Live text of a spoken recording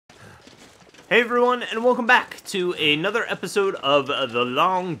Hey everyone, and welcome back to another episode of The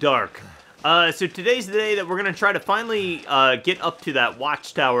Long Dark. So today's the day that we're going to try to finally get up to that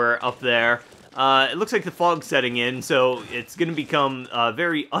watchtower up there. It looks like the fog's setting in, so it's going to become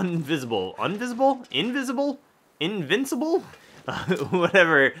very invisible. Invisible? Invincible?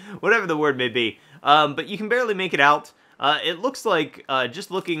 Whatever the word may be. But you can barely make it out. It looks like,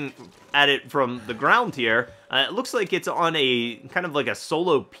 just looking at it from the ground here, it looks like it's on a kind of like a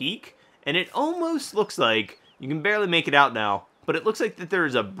solo peak. And it almost looks like, you can barely make it out now, but it looks like that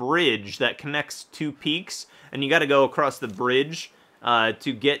there's a bridge that connects two peaks, and you gotta go across the bridge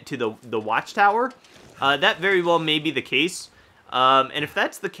to get to the watchtower. That very well may be the case. And if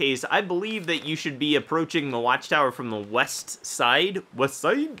that's the case, I believe that you should be approaching the watchtower from the west side?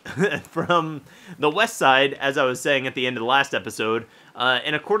 From the west side, as I was saying at the end of the last episode.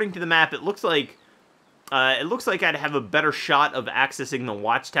 And according to the map, it looks like I'd have a better shot of accessing the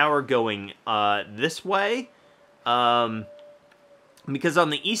watchtower going this way, because on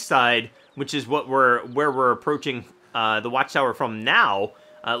the east side, which is where we're approaching the watchtower from now,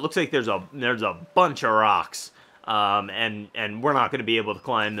 it looks like there's a bunch of rocks, and we're not going to be able to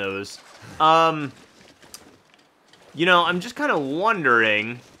climb those. You know, I'm just kind of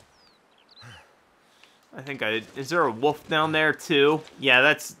wondering. Is there a wolf down there too?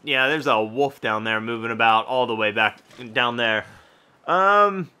 Yeah, there's a wolf down there moving about all the way back down there.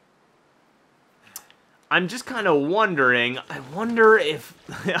 I'm just kind of wondering, okay,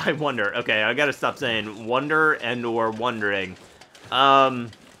 I gotta stop saying wonder and or wondering. I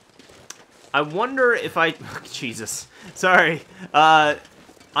wonder if Jesus, sorry.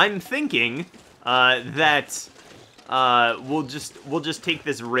 I'm thinking, that we'll just take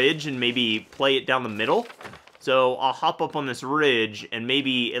this ridge and maybe play it down the middle. So I'll hop up on this ridge, and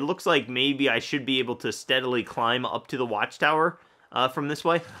it looks like maybe I should be able to steadily climb up to the watchtower from this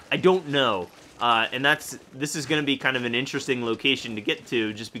way. I don't know. And this is going to be kind of an interesting location to get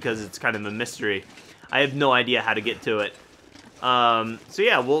to, just because it's kind of a mystery. I have no idea how to get to it. So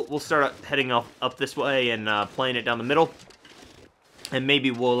yeah, we'll start heading up this way and playing it down the middle. And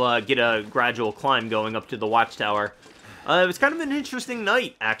maybe we'll get a gradual climb going up to the watchtower. It was kind of an interesting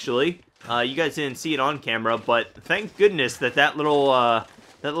night, actually. You guys didn't see it on camera, but thank goodness that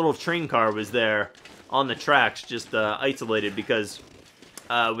little train car was there on the tracks, just isolated, because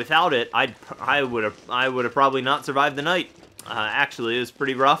without it, I would have probably not survived the night. Actually, it was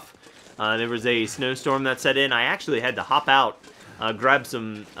pretty rough. There was a snowstorm that set in. I actually had to hop out, grab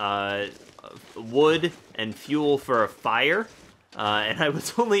some wood and fuel for a fire. And I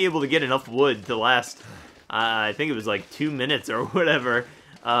was only able to get enough wood to last, I think it was like 2 minutes or whatever.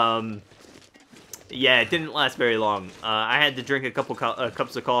 Yeah, it didn't last very long. I had to drink a couple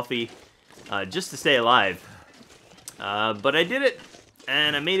cups of coffee just to stay alive. But I did it,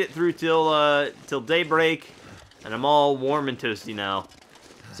 and I made it through till daybreak, and I'm all warm and toasty now.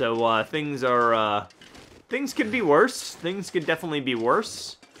 So things could be worse. Things could definitely be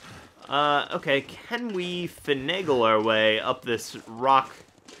worse. Okay, can we finagle our way up this rock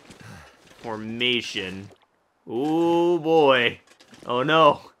formation? Oh boy. Oh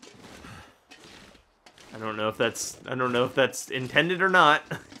no. I don't know if that's intended or not.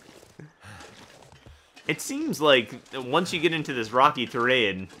 It seems like once you get into this rocky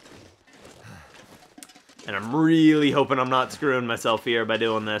terrain, and I'm really hoping I'm not screwing myself here by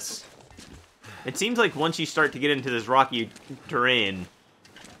doing this. It seems like once you start to get into this rocky terrain,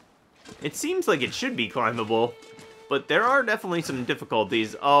 it seems like it should be climbable, but there are definitely some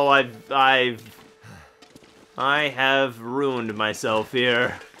difficulties. Oh, I have ruined myself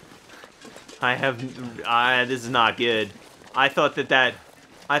here. This is not good. I thought that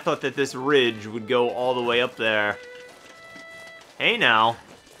this ridge would go all the way up there. Hey now.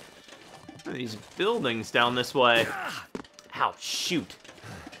 These buildings down this way. Ow, shoot.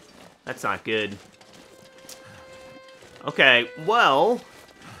 That's not good. Okay, well,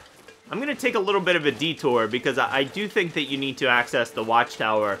 I'm going to take a little bit of a detour, because I do think that you need to access the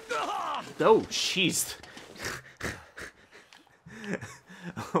watchtower. Oh, jeez.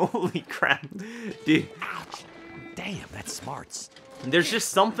 Holy crap. Dude. Ouch. Damn, that's smarts. There's just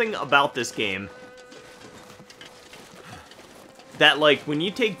something about this game that, like, when you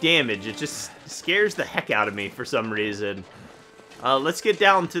take damage, it just scares the heck out of me for some reason. Let's get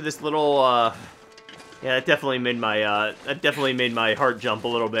down to this little, yeah, that definitely made my heart jump a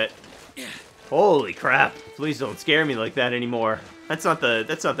little bit. Holy crap. Please don't scare me like that anymore. That's not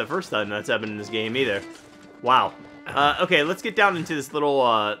the first time that's happened in this game either. Wow. Okay, let's get down into this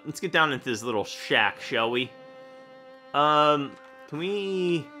little shack, shall we? Can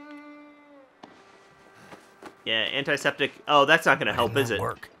we... Yeah, antiseptic. Oh, that's not gonna help, is it?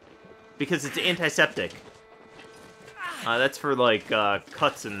 Work. because it's antiseptic. That's for, like,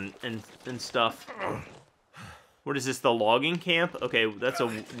 cuts and stuff. What is this, the logging camp? Okay, that's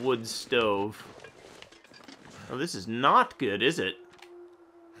a wood stove. Oh, this is not good, is it?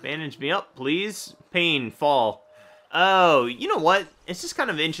 Bandage me up, please. Pain, fall. Oh, you know what? It's just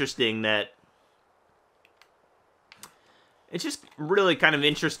kind of interesting that... It's just really kind of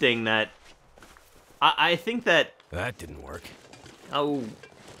interesting that... I think that... That didn't work. Oh,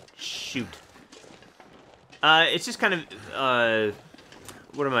 shoot. It's just kind of...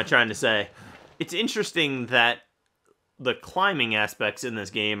 what am I trying to say? It's interesting that the climbing aspects in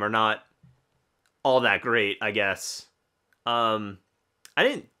this game are not all that great, I guess. I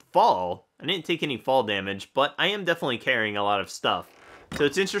didn't fall. I didn't take any fall damage, but I am definitely carrying a lot of stuff. So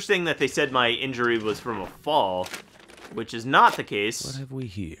it's interesting that they said my injury was from a fall, which is not the case. What have we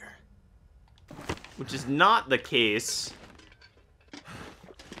here? Which is not the case,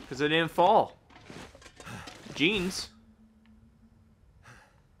 because I didn't fall. Jeans.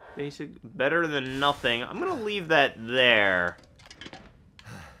 Basic, better than nothing. I'm gonna leave that there.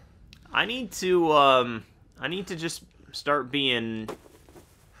 I need to just start being...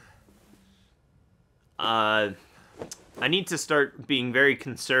 I need to start being very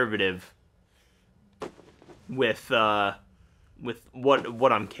conservative with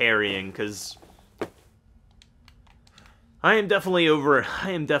what I'm carrying, because I am definitely over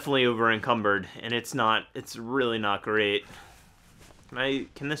encumbered, and it's really not great.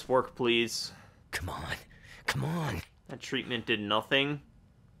 Can this work, please? Come on. Come on. That treatment did nothing?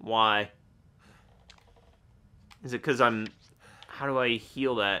 Why? Is it because I'm... How do I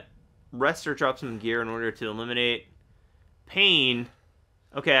heal that? Rest or drop some gear in order to eliminate pain.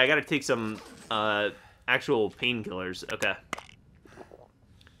 Okay, I gotta take some actual painkillers. Okay.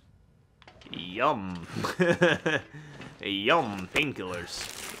 Yum. Yum, painkillers.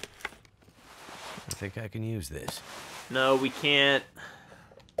 I think I can use this. No, we can't.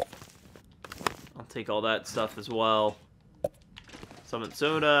 I'll take all that stuff as well. Summon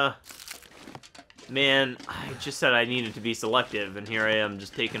soda. Man, I just said I needed to be selective, and here I am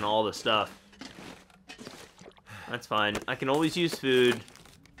just taking all the stuff. That's fine. I can always use food.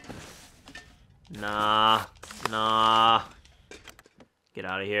 Nah. Get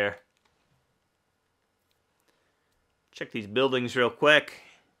out of here. Check these buildings real quick.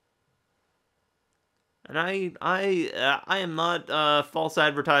 And I am not false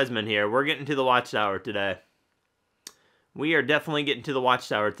advertisement here. We're getting to the watchtower today. We are definitely getting to the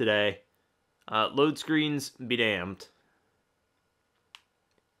watchtower today. Load screens, be damned.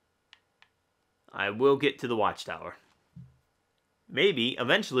 I will get to the watchtower. Maybe,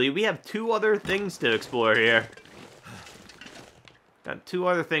 eventually, we have 2 other things to explore here. Got 2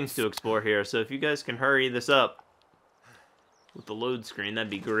 other things to explore here, so if you guys can hurry this up with the load screen, that'd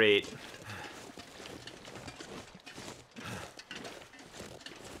be great.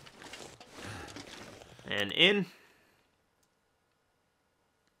 And in.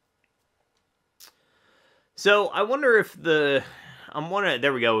 So, I wonder if there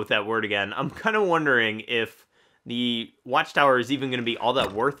we go with that word again. I'm kind of wondering if the watchtower is even going to be all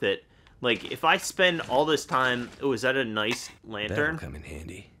that worth it. Like, if I spend all this time... Oh, is that a nice lantern? That'll come in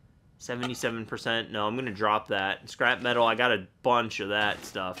handy. 77%. No, I'm going to drop that. Scrap metal, I got a bunch of that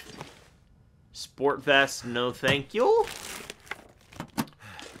stuff. Sport vest, no thank you.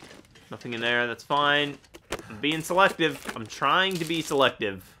 Nothing in there, that's fine. I'm being selective. I'm trying to be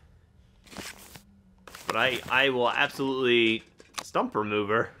selective. But I will absolutely... Stump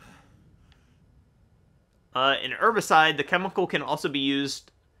remover. An herbicide, the chemical can also be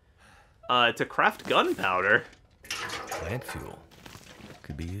used to craft gunpowder. Plant fuel.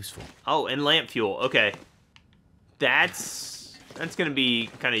 Could be useful. Oh, and lamp fuel. Okay. That's going to be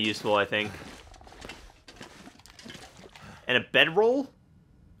kind of useful, I think. And a bedroll?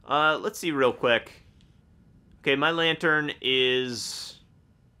 Let's see real quick. Okay, my lantern is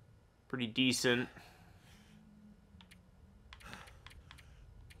pretty decent.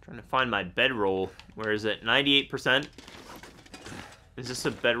 Trying to find my bedroll. Where is it? 98%? Is this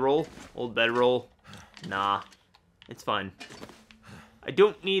a bedroll? Old bedroll? Nah. It's fine. I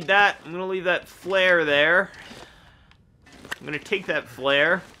don't need that. I'm going to leave that flare there. I'm going to take that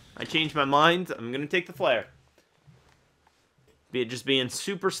flare. I changed my mind. I'm going to take the flare. Just being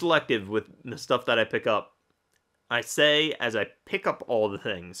super selective with the stuff that I pick up. I say as I pick up all the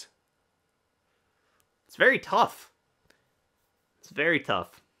things. It's very tough. It's very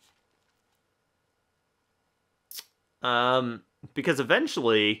tough. Because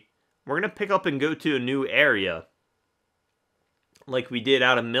eventually, we're going to pick up and go to a new area. Like we did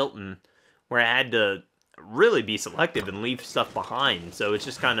out of Milton, where I had to really be selective and leave stuff behind. So it's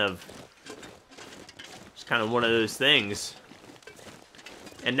just kind of It's kind of one of those things.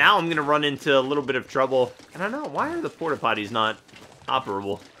 And now I'm going to run into a little bit of trouble. And I don't know, why are the porta potties not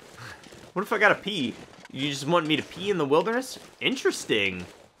operable? What if I gotta pee? You just want me to pee in the wilderness? Interesting.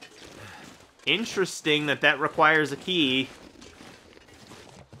 Interesting that requires a key.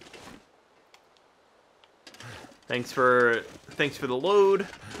 Thanks for the load.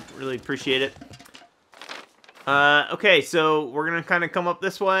 Really appreciate it. Okay, so we're gonna kind of come up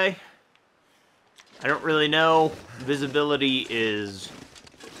this way. I don't really know. Visibility is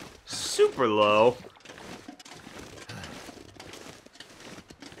super low.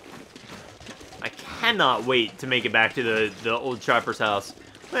 I cannot wait to make it back to the old trapper's house.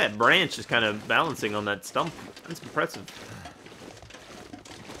 That branch is kind of balancing on that stump. That's impressive.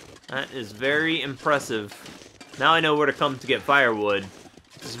 That is very impressive. Now I know where to come to get firewood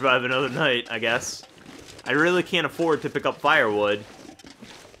to survive another night, I guess. I really can't afford to pick up firewood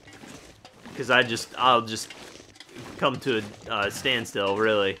because I'll just come to a standstill,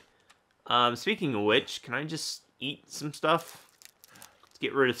 really. Speaking of which, can I just eat some stuff? Let's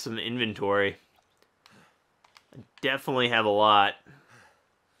get rid of some inventory. I definitely have a lot.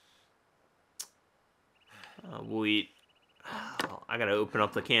 We'll eat. Oh, I gotta open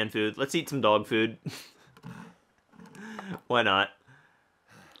up the canned food. Let's eat some dog food. Why not?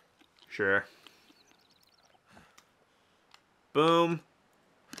 Sure. Boom.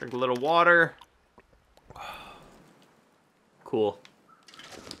 Drink a little water. Cool.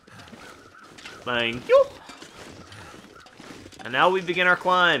 Thank you. And now we begin our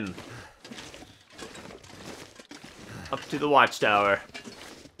climb. Up to the watchtower.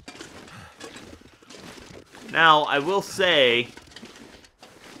 Now, I will say,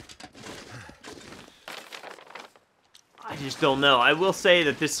 I just don't know. I will say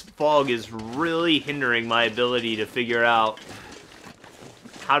that this fog is really hindering my ability to figure out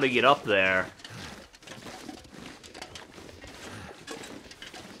how to get up there.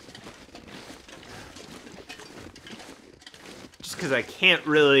 Just because I can't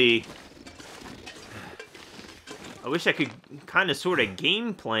really... I wish I could kind of sort of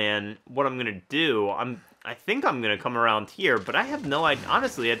game plan what I'm going to do. I think I'm going to come around here, but I have no idea.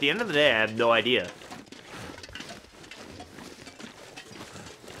 Honestly, at the end of the day, I have no idea.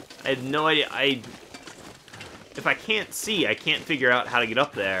 I have no idea. If I can't see, I can't figure out how to get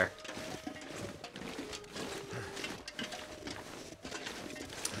up there.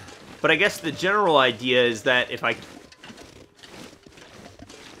 But I guess the general idea is that if I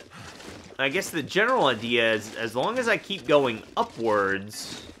guess the general idea is as long as I keep going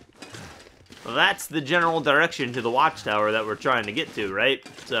upwards, that's the general direction to the watchtower that we're trying to get to, right?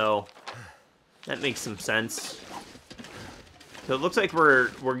 So that makes some sense. So it looks like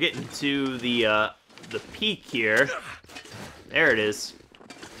we're getting to the peak here. There it is.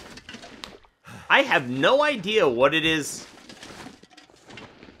 I have no idea what it is.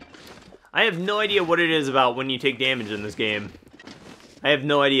 I have no idea what it is about when you take damage in this game. I have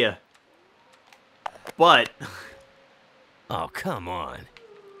no idea. But... Oh, come on.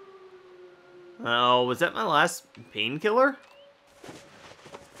 Oh, was that my last painkiller?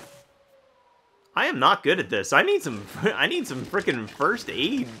 I am not good at this. I need some freaking first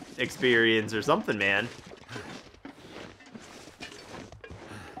aid experience or something, man.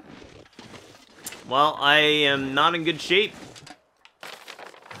 Well, I am not in good shape.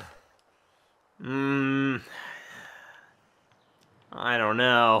 I don't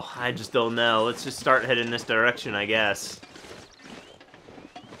know. I just don't know. Let's just start heading this direction, I guess.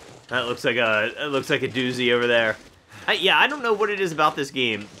 That looks like a doozy over there. Yeah, I don't know what it is about this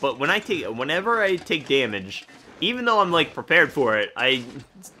game, but whenever I take damage, even though I'm like prepared for it, I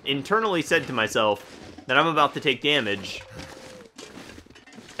internally said to myself that I'm about to take damage,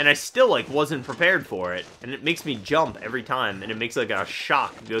 and I still like wasn't prepared for it, and it makes me jump every time, and it makes like a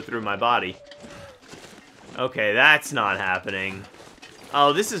shock go through my body. Okay, that's not happening.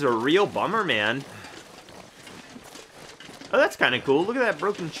 Oh, this is a real bummer, man. Oh, that's kind of cool. Look at that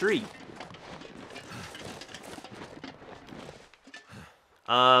broken tree.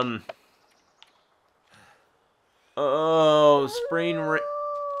 Oh, sprained.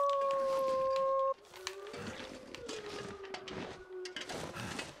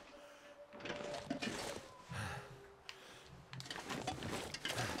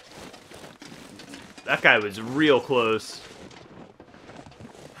 That guy was real close.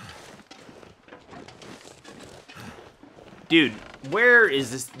 Dude, where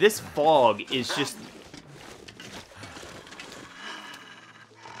is this? This fog is just...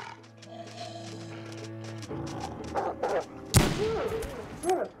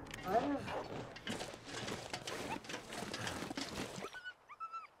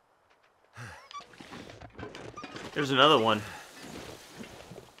 There's another one.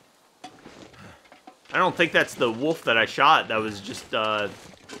 I don't think that's the wolf that I shot. That was just, Gosh,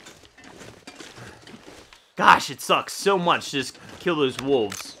 it sucks so much to just kill those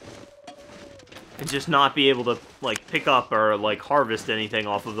wolves. And just not be able to, like, pick up or, like, harvest anything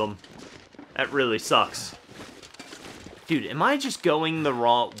off of them. That really sucks. Dude, am I just going the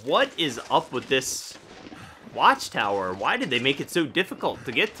wrong... What is up with this watchtower? Why did they make it so difficult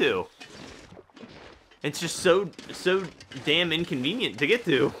to get to? It's just so damn inconvenient to get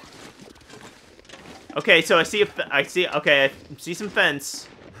to. Okay, so I see I see some fence.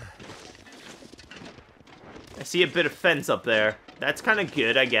 I see a bit of fence up there. That's kind of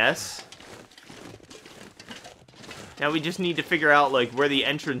good, I guess. Now we just need to figure out, like, where the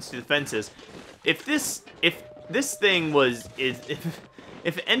entrance to the fence is. If this thing was,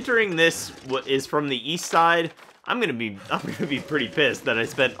 if entering this is from the east side, I'm gonna be pretty pissed that I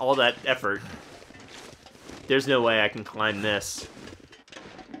spent all that effort. There's no way I can climb this.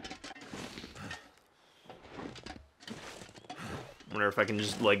 Wonder if I can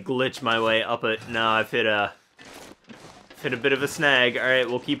just, like, glitch my way up it. No, I've hit a bit of a snag. Alright,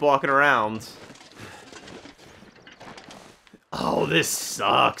 we'll keep walking around. Oh, this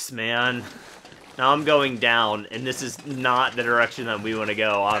sucks, man. Now I'm going down, and this is not the direction that we want to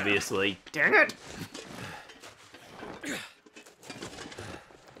go, obviously. Dang it!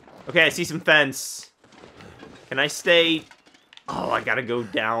 Okay, I see some fence. Can I stay? Oh, I gotta go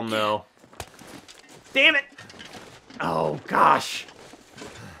down, though. Damn it! Oh, gosh.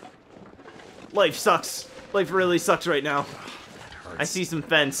 Life sucks. Life really sucks right now. I see some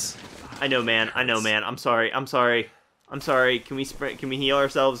fence. I know, man. I know, man. I'm sorry. I'm sorry. I'm sorry. Can we heal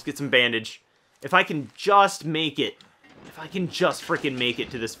ourselves? Get some bandage. If I can just make it. If I can just freaking make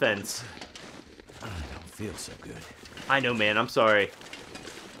it to this fence. I don't feel so good. I know, man. I'm sorry.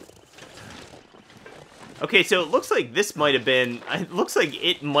 Okay, so it looks like this might have been... It looks like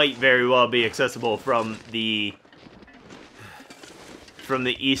it might very well be accessible from the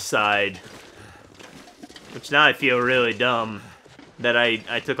east side. Which now I feel really dumb that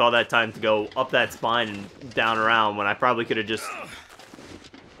I took all that time to go up that spine and down around when I probably could have just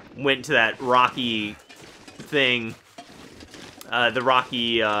went to that rocky thing, the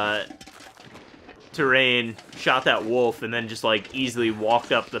rocky terrain, shot that wolf, and then just, like, easily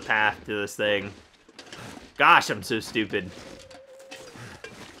walked up the path to this thing. Gosh, I'm so stupid.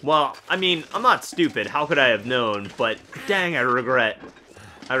 Well, I mean, I'm not stupid. How could I have known? But dang, I regret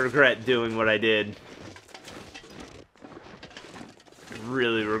doing what I did.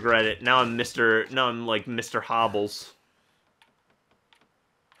 Really regret it. Now I'm like Mr. Hobbles.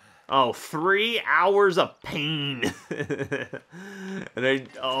 Oh, 3 hours of pain. And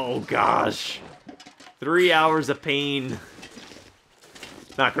oh gosh. 3 hours of pain.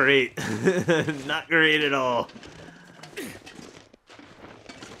 Not great. Not great at all.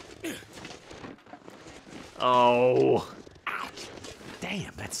 Oh. Ouch.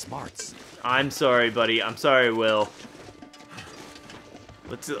 Damn, that smarts. I'm sorry, buddy. I'm sorry, Will.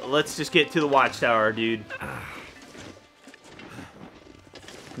 Let's just get to the watchtower, dude.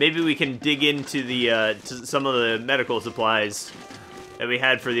 Maybe we can dig into the to some of the medical supplies that we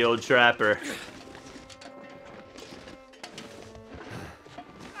had for the old trapper.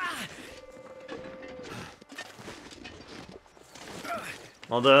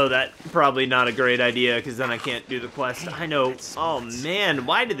 Although, that's probably not a great idea, because then I can't do the quest. I know. Oh, man.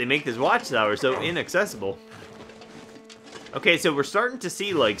 Why did they make this watchtower so inaccessible? Okay, so we're starting to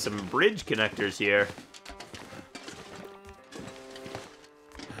see, like, some bridge connectors here.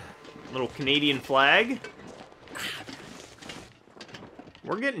 Little Canadian flag.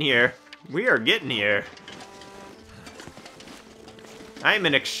 We're getting here. We are getting here. I am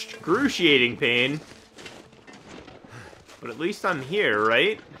in excruciating pain. But at least I'm here,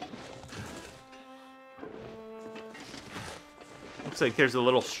 right? Looks like there's a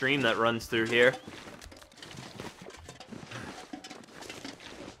little stream that runs through here.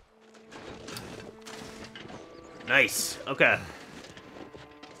 Nice. Okay.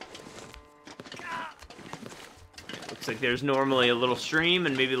 Looks like there's normally a little stream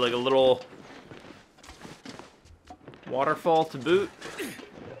and maybe like a little waterfall to boot.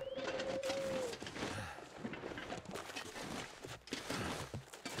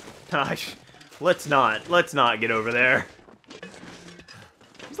 Gosh, let's not get over there.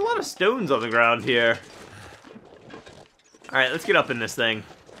 There's a lot of stones on the ground here. Alright, let's get up in this thing.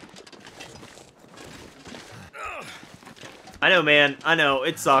 I know, man. I know,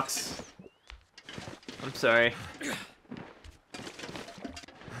 it sucks. I'm sorry.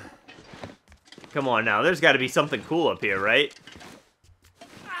 Come on now, there's gotta be something cool up here, right?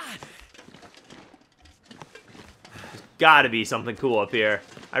 gotta be something cool up here.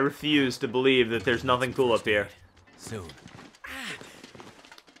 I refuse to believe that there's nothing cool up here. Soon.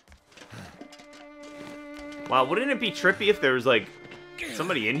 Wow, wouldn't it be trippy if there was, like,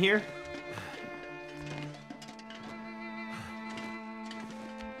 somebody in here?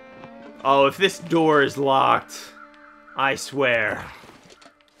 Oh, if this door is locked, I swear.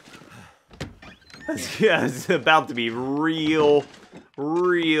 Yeah, it's about to be real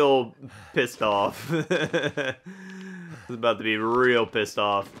pissed off. It's about to be real pissed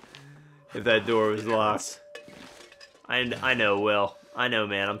off if that door was locked. I know, Will. I know,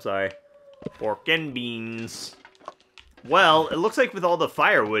 man. I'm sorry. Pork and beans. Well, it looks like with all the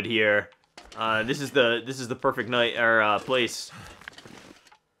firewood here, this is the perfect night or place.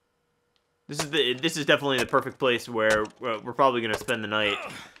 This is definitely the perfect place where we're probably gonna spend the night.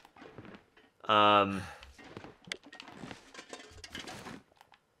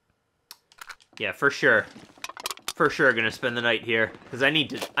 Yeah, for sure. For sure gonna spend the night here. Because I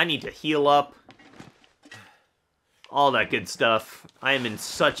need to heal up. All that good stuff. I am in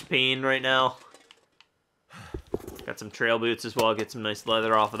such pain right now. Got some trail boots as well. Get some nice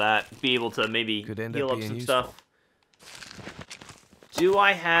leather off of that. Be able to maybe heal up some stuff. Do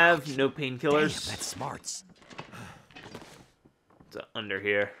I have no painkillers? That's smarts. It's under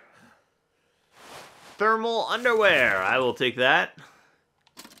here. Thermal underwear. I will take that.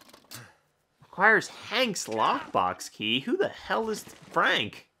 Requires Hank's lockbox key. Who the hell is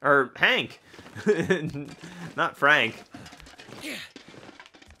Frank? Or Hank. Not Frank.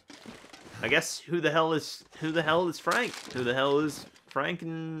 I guess who the hell is Frank? Who the hell is Frank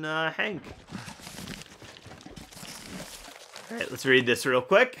and Hank? Alright, let's read this real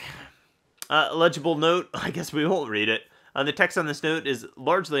quick. Legible note. I guess we won't read it. The text on this note is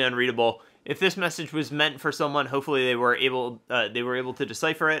largely unreadable. If this message was meant for someone, hopefully they were able to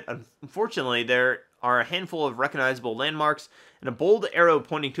decipher it. Unfortunately, there are a handful of recognizable landmarks and a bold arrow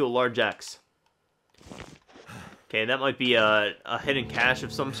pointing to a large X. Okay, that might be a hidden cache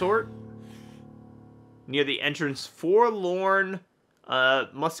of some sort. Near the entrance, Forlorn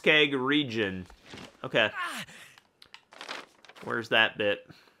Muskeg region. Okay. Where's that bit?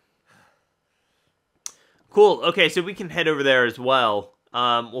 Cool. Okay, so we can head over there as well.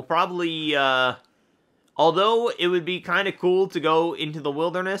 We'll probably, although it would be kind of cool to go into the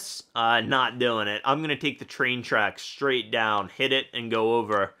wilderness, not doing it. I'm going to take the train track straight down, hit it, and go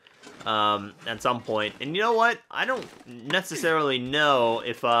over at some point. And you know what? I don't necessarily know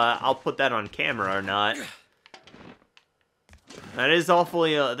if I'll put that on camera or not. That is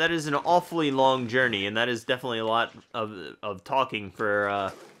an awfully long journey, and that is definitely a lot of talking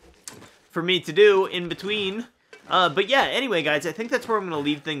for me to do in between. But yeah, anyway, guys, I think that's where I'm going to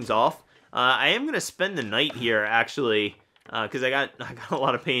leave things off. I am going to spend the night here, actually, because I got a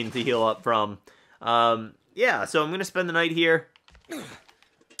lot of pain to heal up from. Yeah, so I'm going to spend the night here.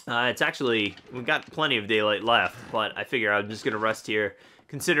 It's actually, we've got plenty of daylight left, but I figure I'm just going to rest here,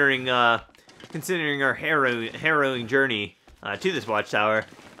 considering our harrowing journey to this watchtower.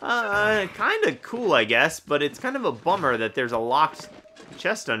 Kind of cool, I guess, but it's kind of a bummer that there's a locked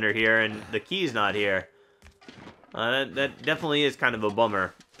chest under here and the key's not here. That definitely is kind of a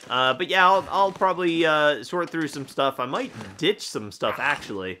bummer. But yeah, I'll probably sort through some stuff. I might ditch some stuff,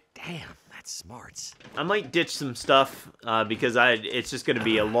 actually. Damn, that's smarts. I might ditch some stuff because it's just going to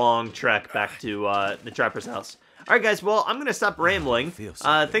be a long trek back to the Trapper's house. Alright guys, well, I'm going to stop rambling.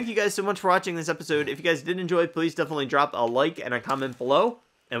 Thank you guys so much for watching this episode. If you guys did enjoy, please definitely drop a like and a comment below.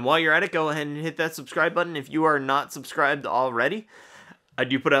 And while you're at it, go ahead and hit that subscribe button if you are not subscribed already. I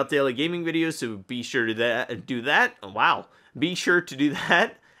do put out daily gaming videos, so be sure to do that. Wow. Be sure to do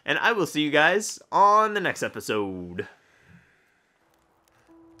that. And I will see you guys on the next episode.